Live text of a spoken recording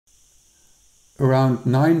Around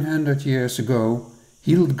 900 years ago,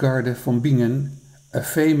 Hildegard von Bingen, a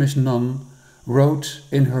famous nun, wrote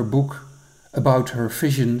in her book about her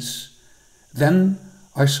visions, "Then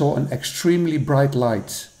I saw an extremely bright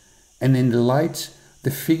light, and in the light the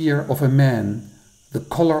figure of a man, the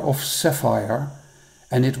color of sapphire,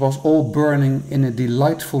 and it was all burning in a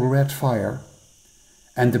delightful red fire.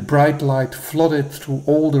 And the bright light flooded through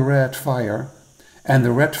all the red fire, and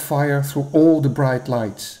the red fire through all the bright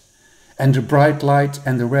light. And the bright light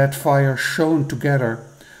and the red fire shone together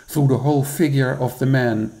through the whole figure of the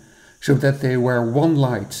man, so that they were one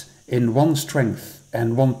light, in one strength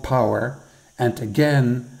and one power. And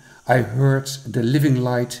again I heard the living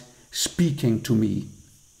light speaking to me."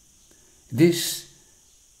 This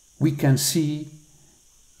we can see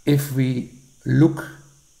if we look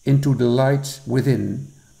into the light within.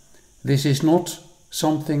 This is not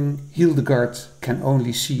something Hildegard can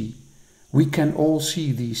only see. We can all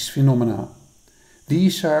see these phenomena.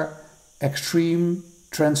 These are extreme,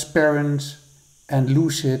 transparent and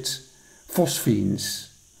lucid Phosphenes.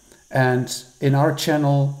 And in our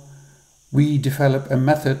channel we develop a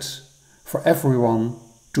method for everyone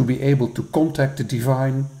to be able to contact the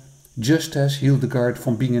divine, just as Hildegard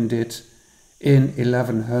von Bingen did in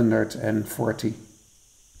 1140.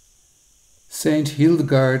 Saint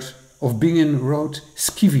Hildegard of Bingen wrote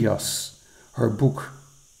Scivias, her book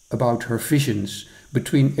about her visions,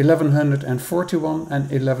 between 1141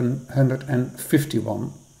 and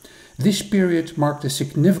 1151. This period marked a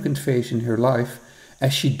significant phase in her life,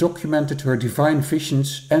 as she documented her divine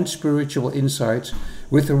visions and spiritual insights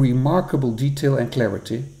with a remarkable detail and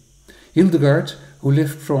clarity. Hildegard, who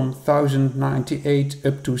lived from 1098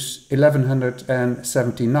 up to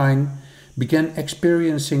 1179, began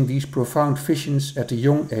experiencing these profound visions at a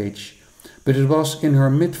young age, but it was in her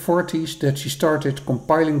mid-40s that she started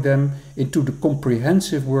compiling them into the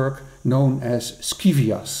comprehensive work known as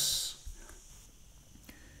Scivias.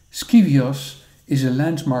 Scivias is a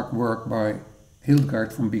landmark work by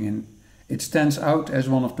Hildegard von Bingen. It stands out as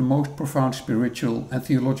one of the most profound spiritual and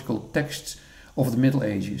theological texts of the Middle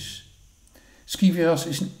Ages. Scivias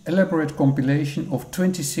is an elaborate compilation of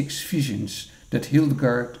 26 visions that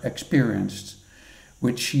Hildegard experienced,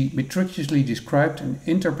 which she meticulously described and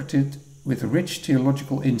interpreted with rich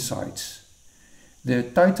theological insights. The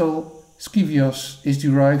title Scivias is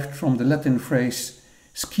derived from the Latin phrase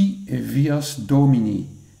Scivias Domini,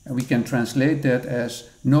 and we can translate that as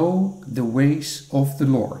 "know the ways of the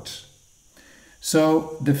Lord."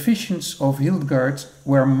 So the visions of Hildegard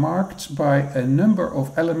were marked by a number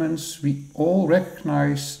of elements we all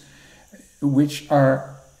recognize, which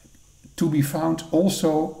are to be found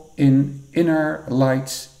also in inner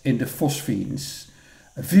lights in the Phosphenes,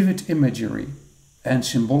 vivid imagery and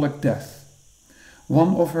symbolic depth.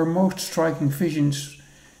 One of her most striking visions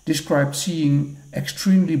described seeing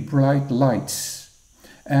extremely bright lights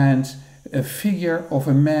and a figure of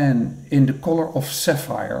a man in the color of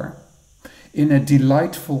sapphire in a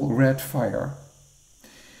delightful red fire.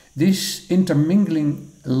 This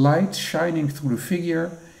intermingling light shining through the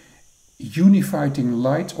figure, unifying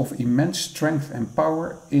light of immense strength and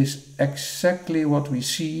power, is exactly what we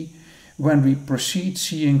see when we proceed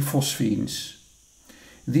seeing Phosphenes.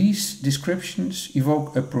 These descriptions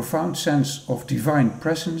evoke a profound sense of divine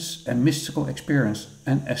presence and mystical experience,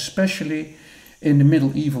 and especially in the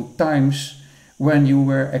medieval times when you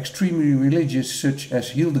were extremely religious, such as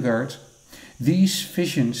Hildegard. These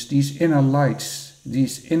visions, these inner lights,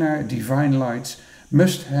 these inner divine lights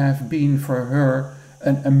must have been for her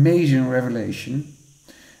an amazing revelation.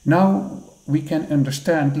 Now we can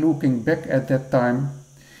understand, looking back at that time,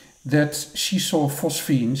 that she saw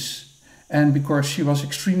Phosphenes, and because she was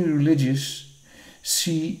extremely religious,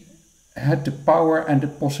 she had the power and the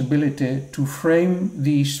possibility to frame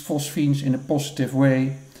these Phosphenes in a positive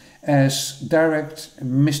way as direct,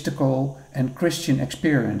 mystical and Christian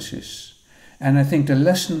experiences. And I think the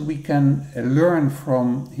lesson we can learn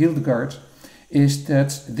from Hildegard is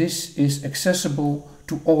that this is accessible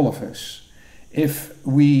to all of us. If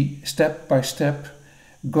we step by step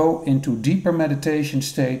go into deeper meditation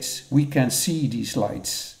states, we can see these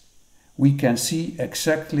lights. We can see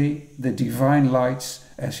exactly the divine lights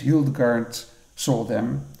as Hildegard saw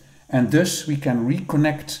them, and thus we can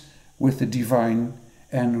reconnect with the divine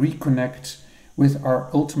and reconnect with our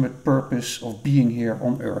ultimate purpose of being here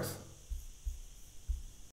on earth.